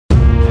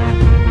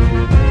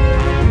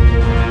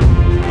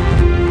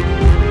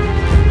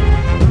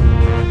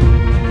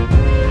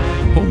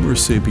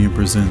Sapien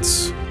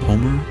presents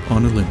Homer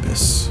on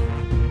Olympus,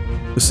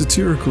 a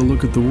satirical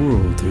look at the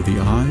world through the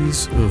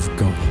eyes of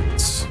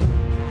gods.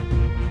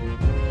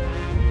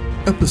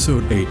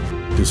 Episode 8,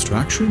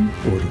 Distraction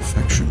or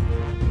Defection?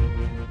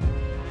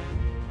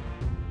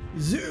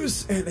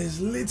 Zeus and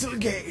his little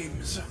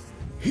games.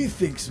 He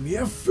thinks me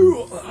a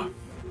fool.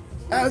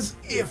 As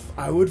if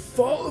I would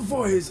fall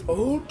for his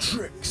old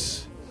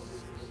tricks.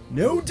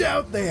 No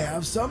doubt they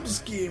have some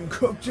scheme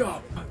cooked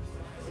up.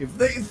 If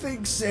they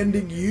think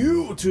sending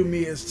you to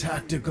me is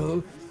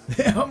tactical,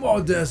 they are more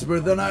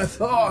desperate than I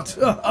thought.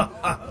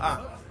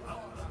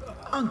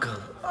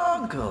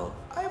 Uncle,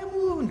 I'm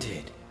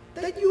wounded.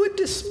 That you would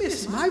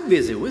dismiss my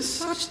visit with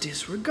such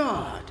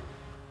disregard.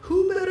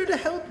 Who better to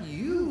help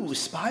you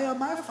spy on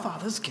my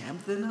father's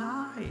camp than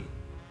I?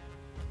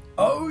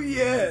 Oh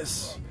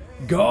yes,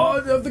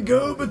 God of the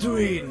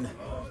go-between,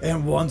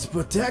 and once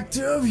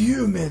protector of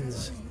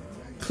humans.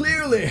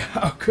 Clearly,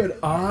 how could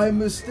I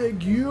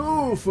mistake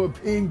you for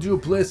being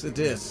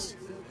duplicitous?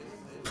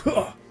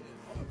 Puh.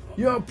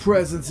 Your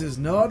presence is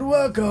not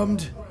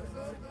welcomed,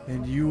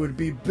 and you would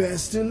be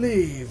best to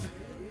leave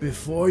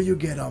before you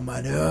get on my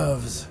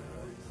nerves.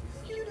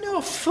 You know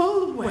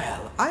full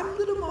well I'm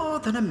little more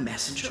than a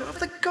messenger of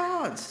the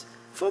gods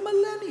for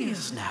millennia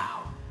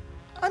now.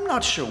 I'm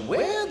not sure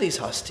where these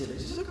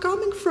hostilities are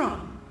coming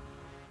from.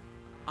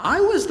 I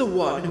was the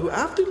one who,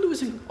 after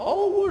losing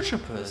all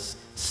worshippers,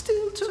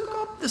 still took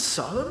up the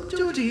solemn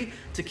duty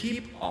to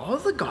keep all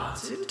the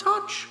gods in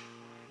touch.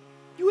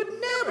 You would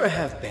never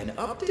have been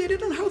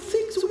updated on how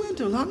things went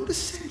along the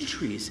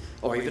centuries,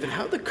 or even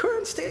how the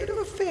current state of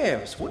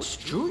affairs would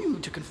drew you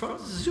to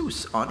confront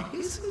Zeus on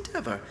his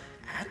endeavor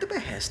at the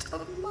behest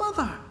of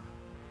Mother.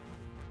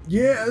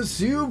 Yes,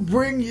 you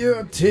bring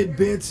your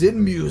tidbits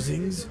and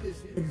musings,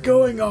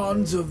 going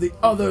on of the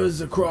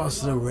others across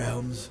the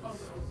realms,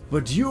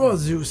 but you are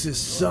Zeus's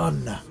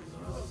son,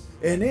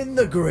 and in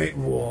the great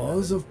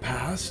wars of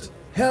past,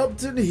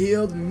 helped and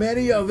healed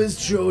many of his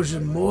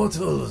chosen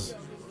mortals.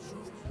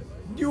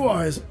 You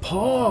are his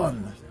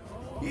pawn.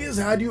 He has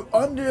had you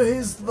under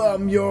his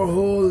thumb your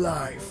whole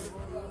life,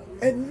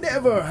 and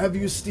never have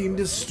you seemed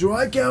to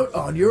strike out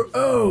on your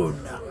own.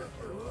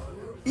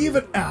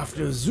 Even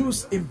after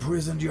Zeus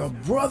imprisoned your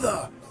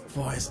brother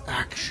for his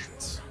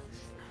actions.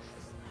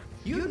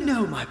 You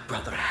know my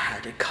brother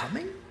had it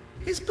coming.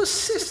 His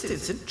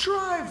persistence and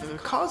drive for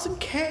causing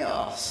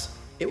chaos.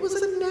 It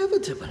was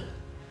inevitable.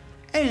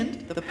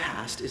 And the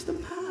past is the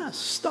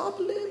past. Stop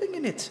living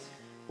in it.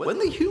 When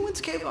the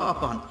humans gave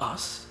up on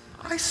us,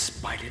 I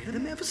spited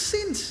them ever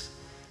since.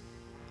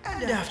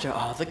 And after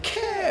all the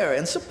care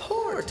and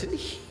support and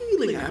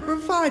healing I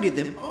provided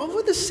them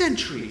over the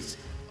centuries,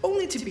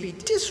 only to be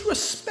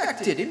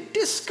disrespected and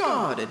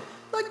discarded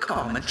like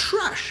common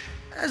trash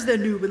as their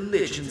new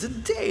religions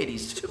and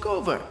deities took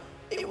over.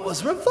 It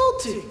was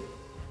revolting.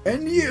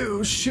 And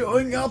you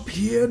showing up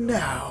here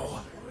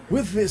now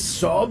with this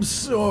sob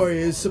story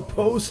is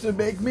supposed to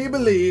make me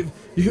believe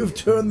you've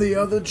turned the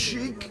other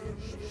cheek?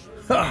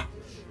 Ha!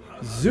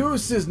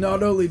 Zeus is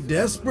not only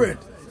desperate,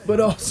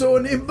 but also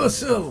an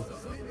imbecile.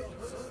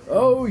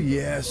 Oh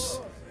yes,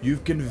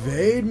 you've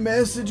conveyed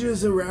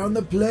messages around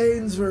the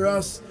plains for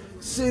us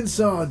since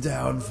our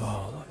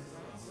downfall.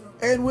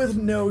 And with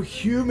no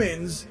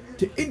humans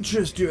to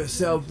interest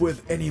yourself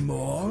with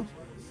anymore,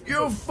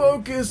 your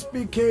focus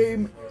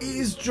became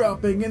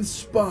eavesdropping and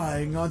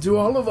spying onto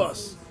all of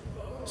us.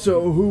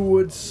 So who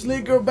would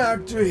slinker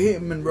back to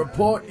him and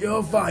report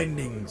your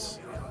findings?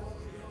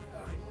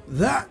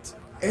 That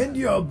and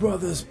your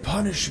brother's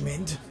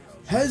punishment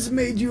has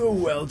made you a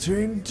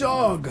well-trained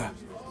dog,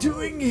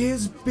 doing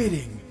his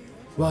bidding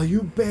while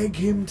you beg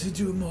him to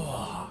do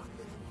more.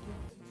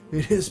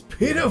 It is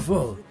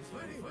pitiful,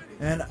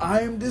 and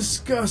I am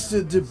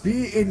disgusted to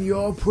be in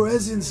your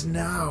presence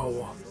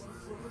now.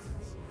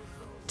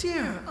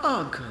 Dear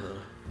Uncle,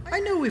 I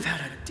know we've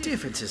had our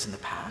differences in the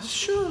past,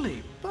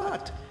 surely,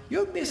 but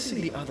you're missing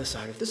the other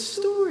side of the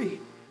story.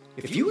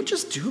 If you would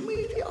just do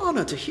me the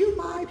honor to hear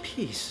my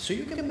piece so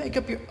you can make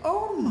up your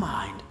own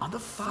mind on the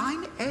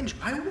fine edge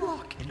I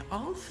walk in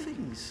all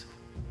things.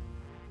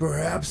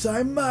 Perhaps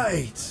I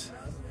might,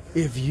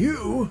 if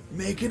you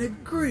make an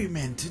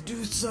agreement to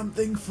do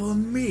something for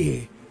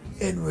me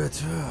in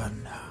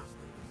return.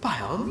 By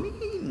all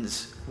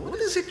means,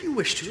 what is it you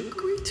wish to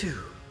agree to?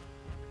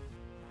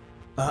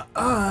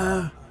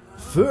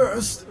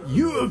 First,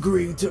 you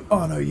agree to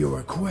honor your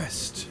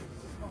request.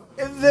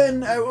 And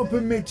then I will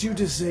permit you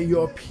to say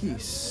your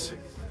piece.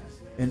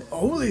 And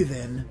only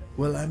then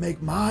will I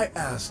make my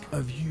ask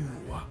of you.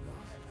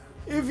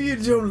 If you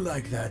don't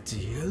like that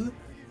deal,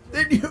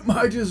 then you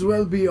might as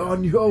well be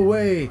on your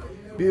way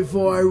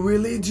before I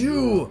really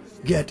do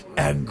get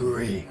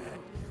angry.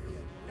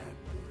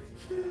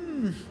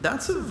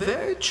 That's a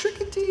very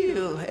tricky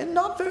deal and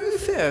not very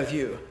fair of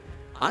you.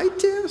 I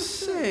dare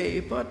say,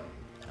 but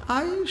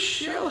I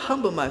shall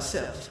humble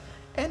myself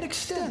and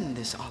extend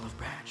this olive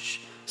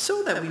branch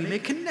so that we may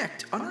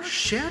connect on our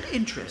shared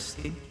interest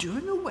in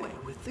doing away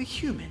with the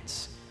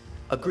humans.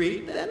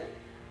 Agreed, then?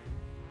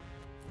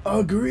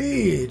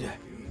 Agreed.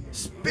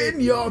 Spin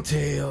your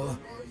tale,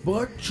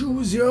 but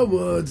choose your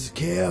words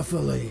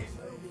carefully.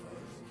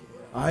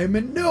 I am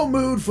in no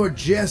mood for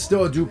jest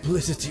or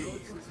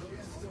duplicity.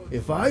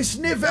 If I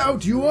sniff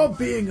out you are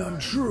being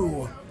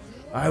untrue,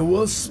 I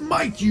will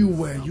smite you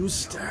where you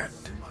stand.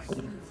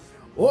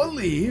 Or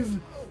leave,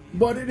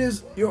 but it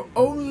is your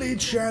only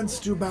chance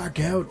to back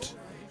out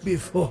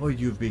before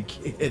you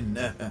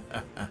begin.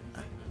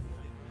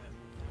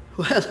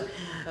 Well,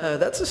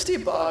 that's a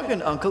steep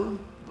bargain, Uncle,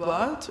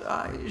 but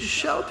I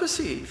shall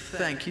proceed,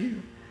 thank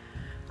you.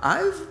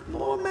 I've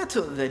more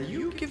metal than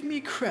you give me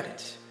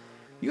credit.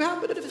 You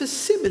have a bit of a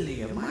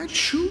simile of my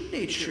true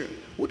nature,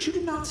 which you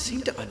do not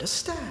seem to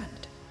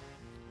understand.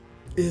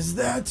 Is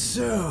that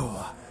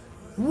so?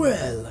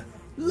 Well,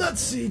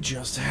 let's see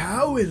just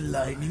how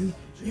enlightening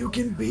you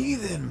can be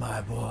then,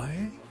 my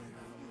boy.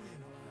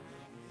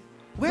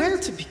 Where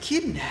to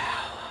begin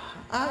now?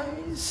 I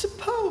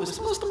suppose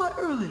most of my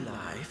early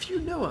life you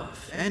know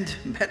of, and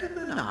better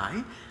than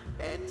I,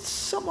 and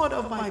somewhat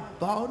of my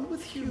bond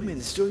with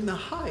humans during the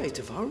height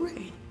of our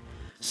reign.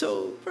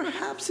 So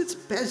perhaps it's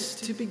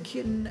best to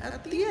begin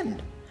at the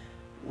end,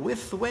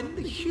 with when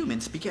the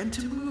humans began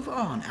to move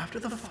on after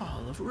the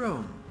fall of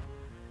Rome.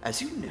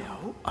 As you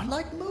know,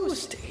 unlike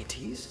most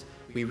deities,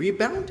 we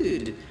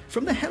rebounded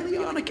from the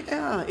Hellenic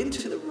era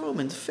into the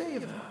Romans'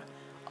 favor,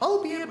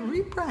 albeit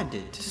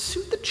rebranded to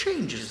suit the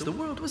changes the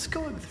world was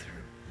going through.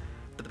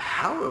 The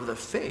power of the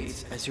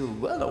Fates, as you're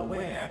well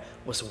aware,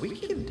 was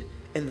weakened,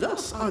 and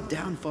thus our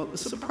downfall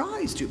was a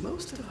surprise to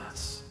most of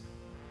us.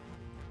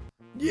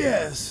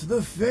 Yes,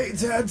 the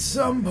Fates had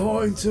some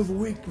points of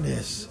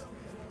weakness,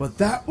 but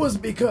that was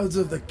because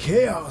of the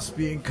chaos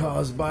being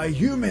caused by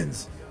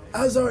humans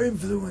as our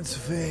influence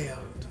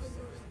failed.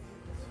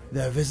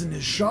 Their vision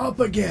is sharp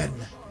again,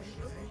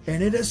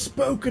 and it has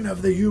spoken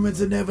of the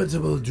humans'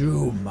 inevitable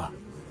doom.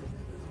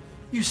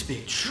 You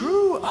speak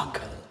true,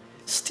 Uncle.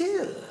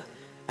 Still,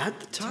 at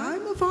the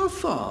time of our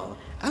fall,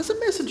 as a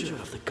messenger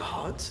of the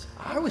gods,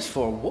 I was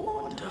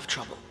forewarned of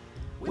trouble.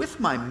 With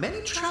my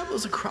many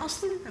travels across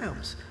the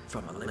realms,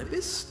 from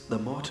Olympus, the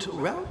mortal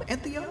realm,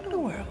 and the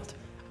underworld,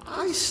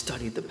 I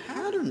studied the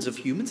patterns of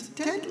humans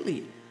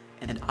intently,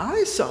 and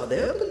I saw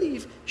their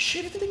belief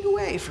shifting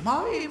away from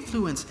our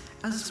influence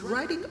as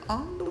writing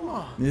on the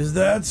wall. Is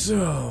that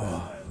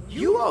so?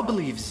 You all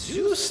believe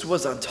Zeus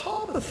was on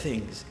top of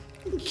things,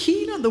 and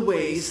keen on the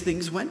ways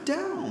things went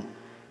down.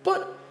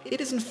 But it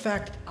is in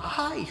fact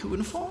I who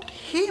informed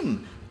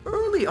him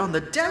early on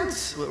the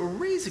doubts we were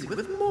raising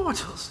with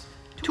mortals,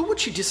 to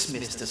which he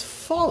dismissed as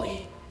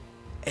folly.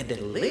 And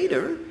then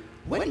later,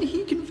 when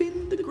he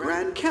convened the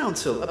Grand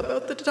Council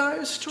about the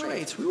dire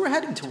straits we were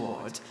heading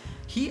towards,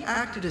 he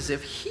acted as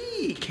if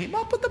he came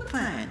up with a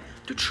plan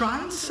to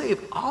try and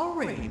save our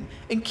reign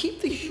and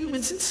keep the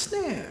humans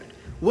ensnared,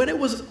 when it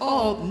was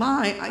all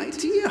my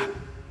idea.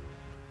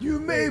 You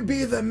may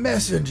be the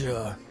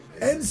messenger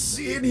and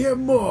see and hear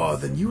more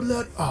than you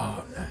let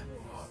on,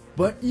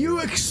 but you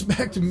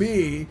expect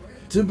me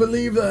to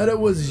believe that it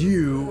was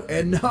you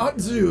and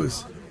not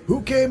Zeus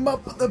who came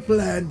up with the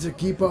plan to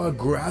keep our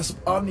grasp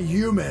on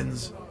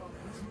humans.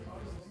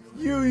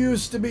 You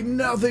used to be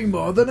nothing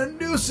more than a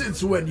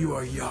nuisance when you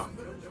were young,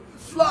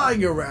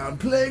 flying around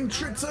playing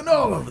tricks on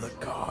all of the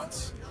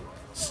gods,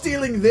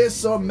 stealing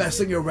this or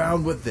messing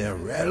around with their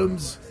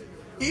realms,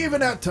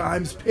 even at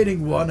times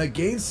pitting one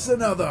against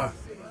another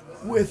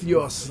with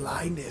your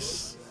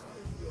slyness.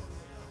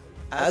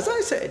 As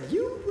I said,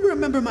 you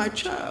remember my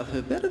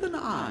childhood better than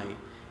I.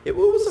 It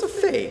was a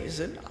phase,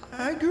 and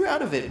I grew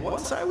out of it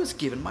once I was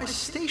given my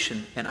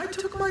station, and I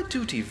took my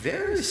duty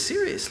very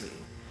seriously.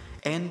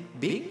 And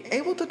being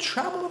able to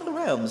travel the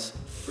realms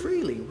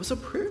freely was a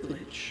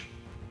privilege.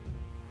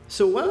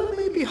 So while it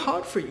may be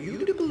hard for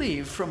you to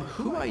believe from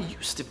who I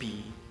used to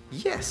be,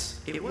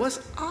 yes, it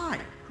was I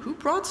who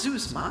brought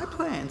Zeus my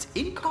plans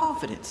in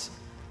confidence.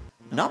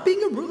 Not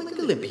being a ruling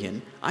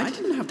Olympian, I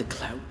didn't have the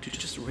clout to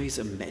just raise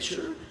a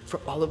measure for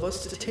all of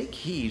us to take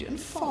heed and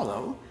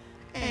follow.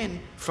 And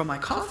from my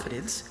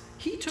confidence,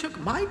 he took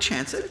my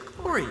chance at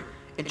glory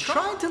and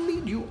tried to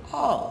lead you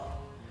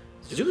all.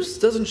 Zeus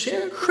doesn't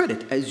share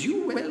credit, as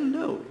you well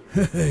know.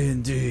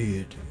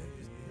 Indeed.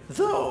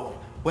 Though,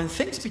 when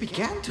things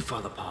began to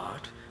fall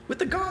apart, with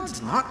the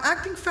gods not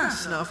acting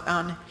fast enough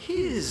on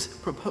his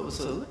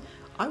proposal,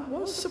 I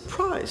was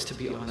surprised, to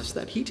be honest,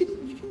 that he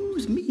didn't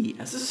use me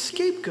as a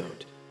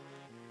scapegoat.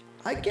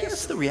 I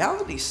guess the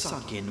reality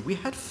sunk in we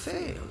had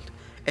failed,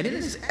 and in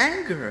his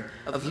anger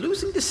of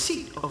losing the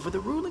seat over the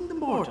ruling the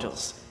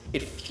mortals,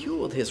 it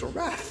fueled his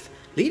wrath,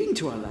 leading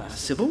to our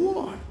last civil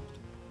war.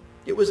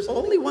 It was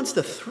only once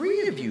the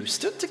three of you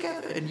stood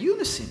together in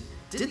unison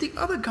did the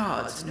other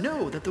gods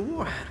know that the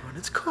war had run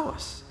its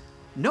course.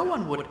 No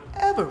one would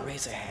ever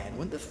raise a hand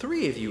when the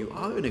three of you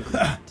are in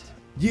agreement.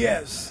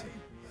 Yes,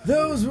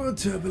 those were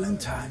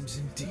turbulent times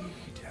indeed.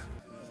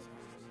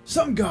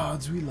 Some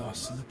gods we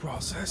lost in the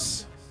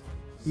process,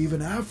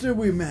 even after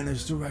we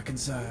managed to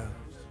reconcile.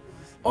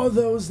 Or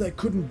those that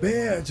couldn't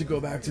bear to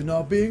go back to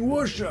not being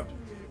worshipped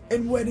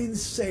and went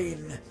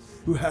insane,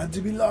 who had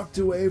to be locked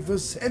away for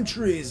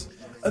centuries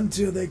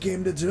until they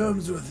came to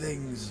terms with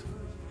things.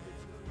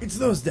 It's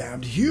those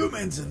damned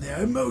humans and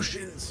their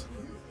emotions.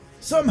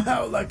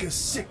 Somehow, like a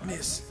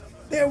sickness,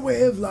 their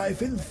way of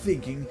life and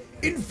thinking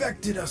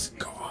infected us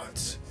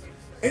gods.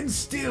 And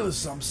still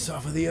some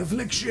suffer the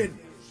affliction,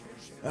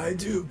 I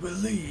do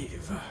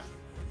believe.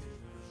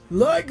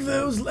 Like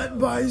those led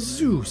by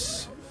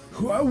Zeus,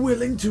 who are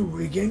willing to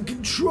regain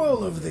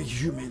control of the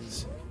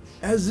humans,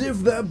 as if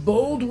that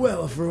bode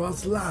well for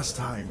us last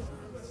time,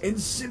 and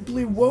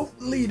simply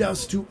won't lead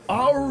us to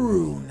our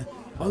ruin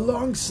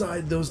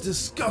alongside those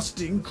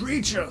disgusting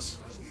creatures.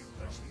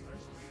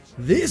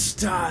 This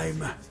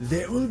time,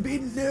 there will be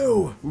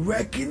no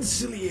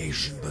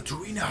reconciliation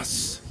between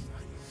us.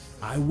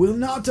 I will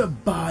not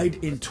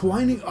abide in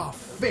twining our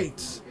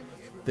fates.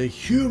 The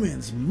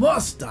humans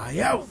must die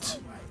out,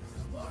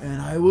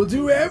 and I will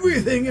do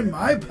everything in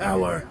my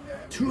power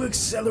to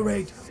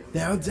accelerate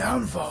their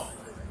downfall.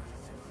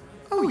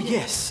 Oh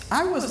yes,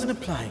 I wasn't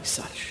implying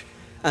such,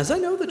 as I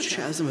know the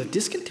chasm of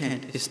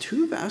discontent is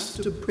too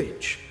vast to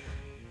bridge.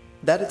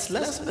 That it's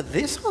less of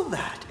this or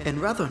that, and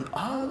rather an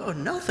all or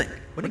nothing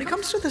when it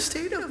comes to the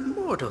state of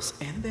mortals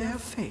and their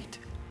fate.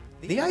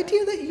 The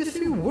idea that you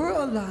three were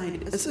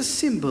aligned as a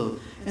symbol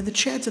and the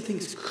chance of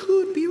things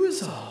could be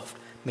resolved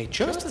may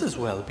just as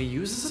well be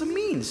used as a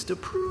means to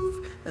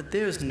prove that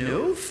there is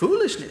no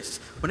foolishness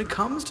when it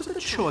comes to the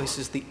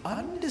choices the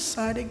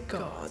undecided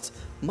gods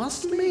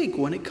must make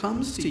when it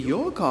comes to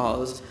your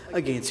cause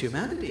against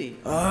humanity.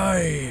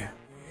 Aye.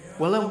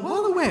 Well, I'm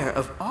well aware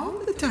of all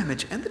the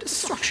damage and the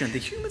destruction the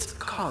humans are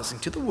causing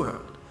to the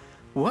world.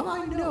 While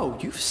I know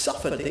you've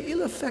suffered the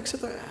ill effects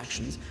of their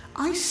actions,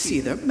 I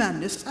see their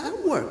madness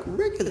at work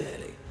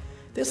regularly.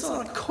 There's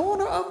not a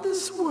corner of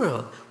this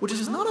world which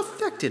is not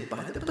affected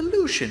by the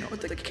pollution or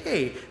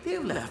decay they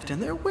have left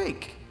in their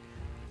wake.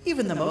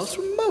 Even the most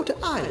remote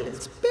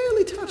islands,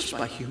 barely touched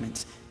by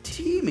humans,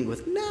 teeming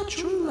with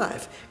natural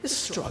life, is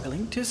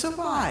struggling to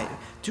survive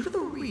due to the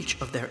reach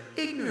of their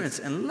ignorance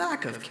and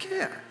lack of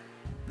care.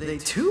 They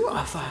too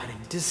are fighting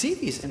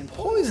disease and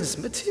poisonous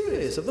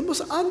materials of the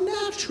most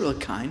unnatural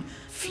kind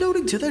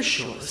floating to their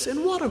shores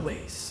and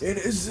waterways. It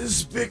is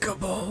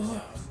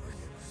despicable.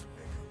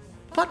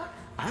 But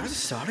I'm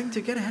starting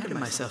to get ahead of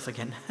myself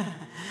again.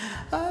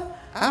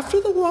 After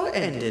the war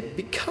ended,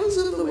 because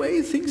of the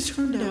way things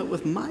turned out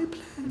with my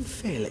plan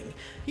failing,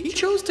 he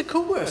chose to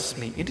coerce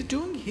me into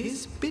doing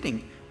his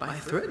bidding by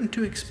threatening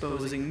to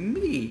exposing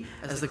me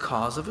as the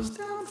cause of his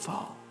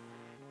downfall.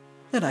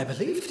 And I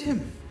believed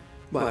him.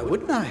 Why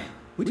wouldn't I?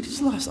 We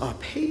just lost our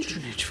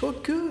patronage for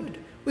good.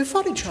 We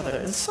fought each other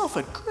and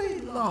suffered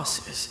great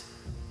losses.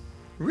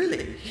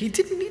 Really, he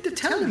didn't need to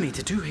tell me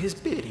to do his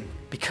bidding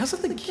because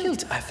of the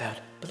guilt I felt,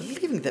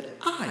 believing that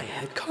I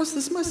had caused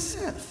this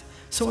myself.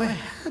 So I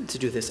had to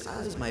do this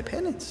as my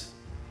penance.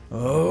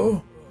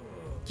 Oh?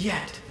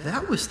 Yet,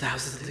 that was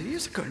thousands of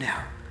years ago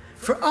now.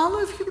 For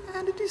all of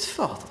humanity's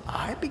fault,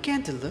 I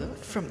began to learn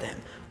from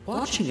them,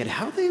 watching at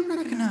how they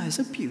recognize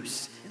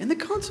abuse and the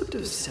concept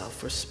of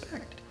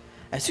self-respect.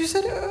 As you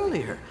said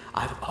earlier,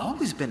 I've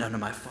always been under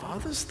my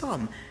father's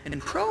thumb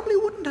and probably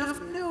wouldn't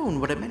have known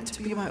what it meant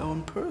to be my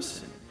own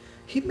person.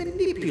 He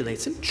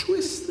manipulates and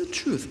twists the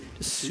truth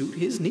to suit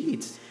his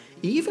needs,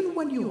 even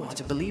when you want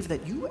to believe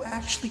that you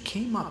actually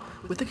came up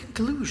with the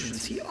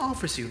conclusions he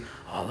offers you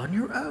all on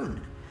your own.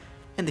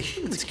 And the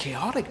human's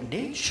chaotic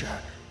nature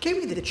gave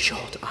me the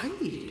jolt I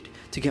needed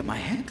to get my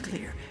head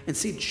clear and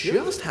see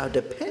just how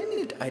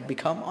dependent I'd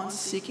become on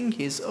seeking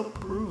his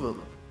approval.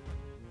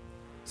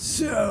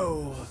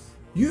 So,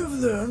 you've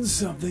learned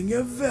something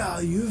of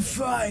value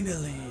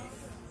finally,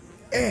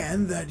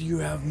 and that you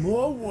have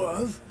more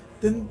worth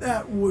than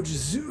that which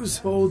Zeus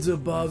holds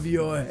above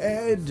your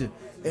head,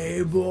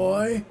 eh,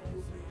 boy?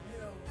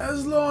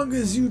 As long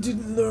as you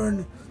didn't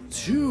learn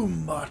too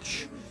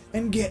much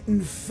and get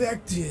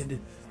infected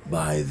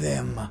by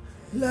them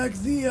like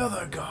the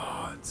other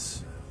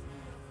gods.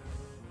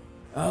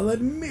 I'll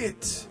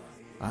admit,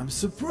 I'm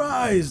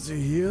surprised to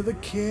hear the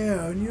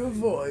care in your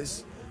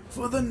voice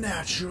for the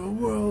natural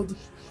world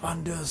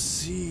under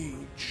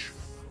siege.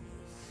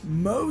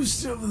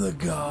 Most of the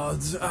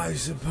gods, I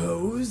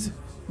suppose,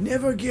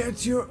 never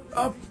get your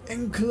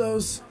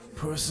up-and-close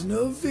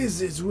personal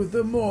visits with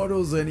the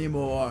mortals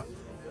anymore,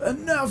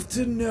 enough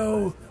to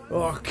know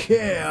or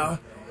care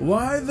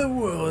why the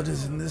world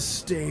is in the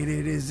state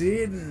it is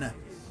in.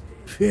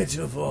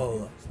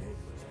 Pitiful.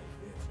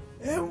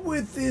 And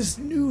with this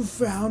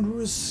newfound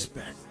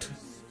respect,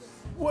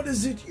 what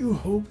is it you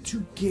hope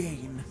to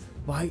gain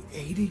by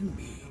aiding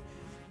me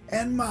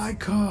and my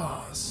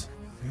cause?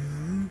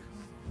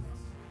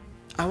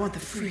 I want the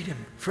freedom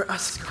for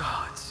us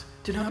gods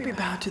to not be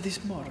bound to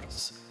these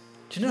mortals,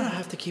 to not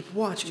have to keep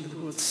watching the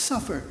world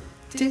suffer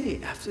day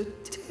after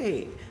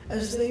day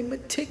as they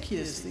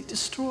meticulously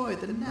destroy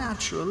the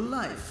natural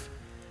life.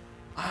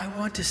 I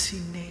want to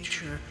see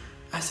nature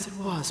as it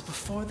was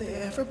before they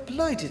ever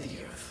blighted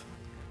the earth.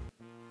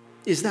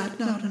 Is that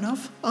not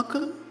enough,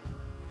 Uncle?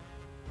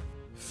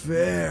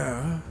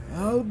 Fair,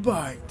 I'll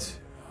bite.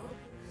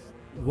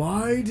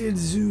 Why did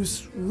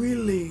Zeus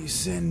really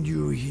send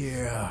you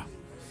here?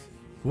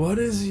 What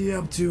is he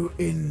up to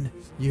in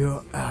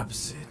your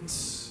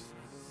absence?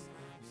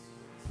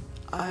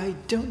 I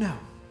don't know.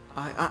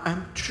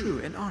 I'm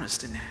true and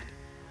honest in that.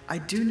 I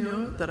do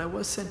know that I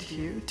was sent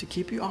here to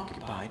keep you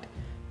occupied,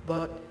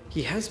 but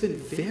he has been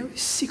very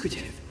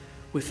secretive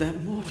with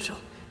that mortal,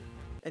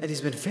 and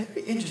he's been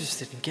very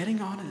interested in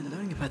getting on and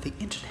learning about the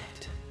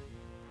internet.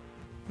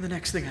 And the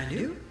next thing I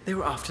knew, they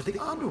were off to the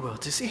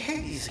underworld to see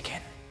Hades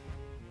again.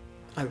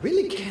 I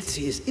really can't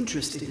see his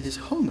interest in this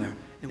Homer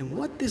and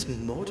what this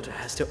mortal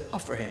has to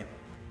offer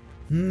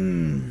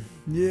him.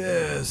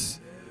 Yes.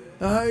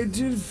 I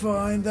did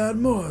find that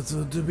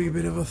mortal to be a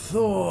bit of a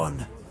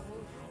thorn.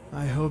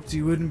 I hoped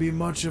he wouldn't be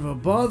much of a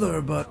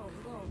bother, but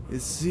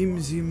it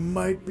seems he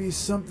might be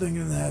something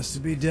that has to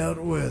be dealt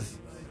with.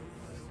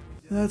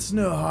 That's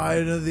no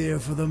hide nor there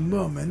for the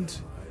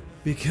moment,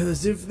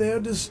 because if they're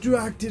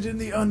distracted in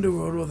the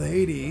underworld with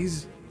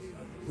Hades,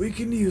 we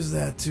can use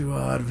that to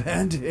our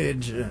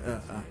advantage.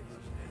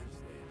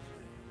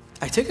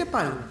 I take it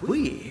by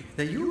we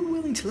that you are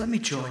willing to let me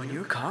join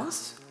your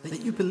cause?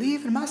 That you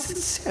believe in my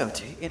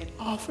sincerity in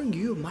offering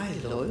you my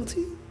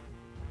loyalty?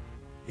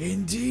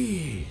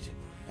 Indeed.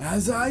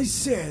 As I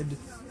said,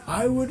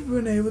 I would have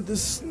been able to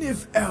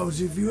sniff out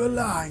if you were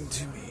lying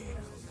to me.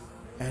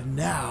 And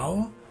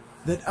now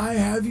that I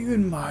have you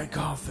in my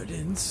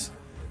confidence,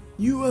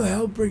 you will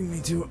help bring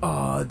me to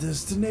our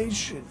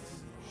destination.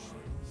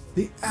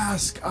 The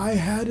ask I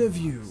had of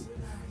you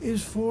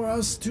is for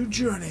us to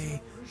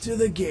journey to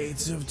the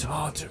gates of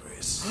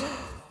Tartarus,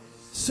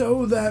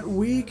 so that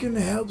we can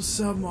help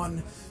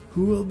someone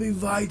who will be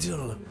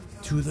vital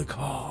to the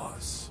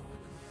cause.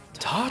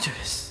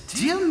 Tartarus?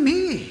 Dear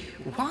me!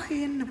 Why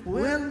in,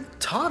 well,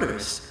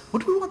 Tartarus?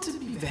 Would we want to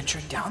be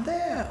venturing down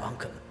there,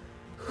 Uncle?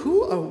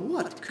 Who or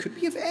what could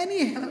be of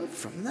any help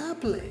from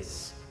that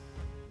place?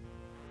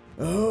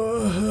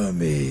 Oh,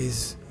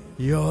 Hermes,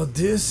 your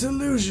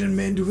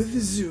disillusionment with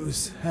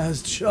Zeus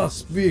has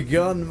just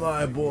begun,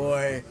 my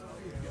boy.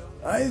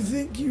 I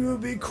think you will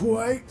be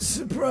quite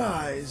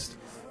surprised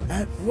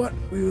at what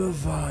we will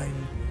find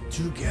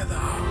together.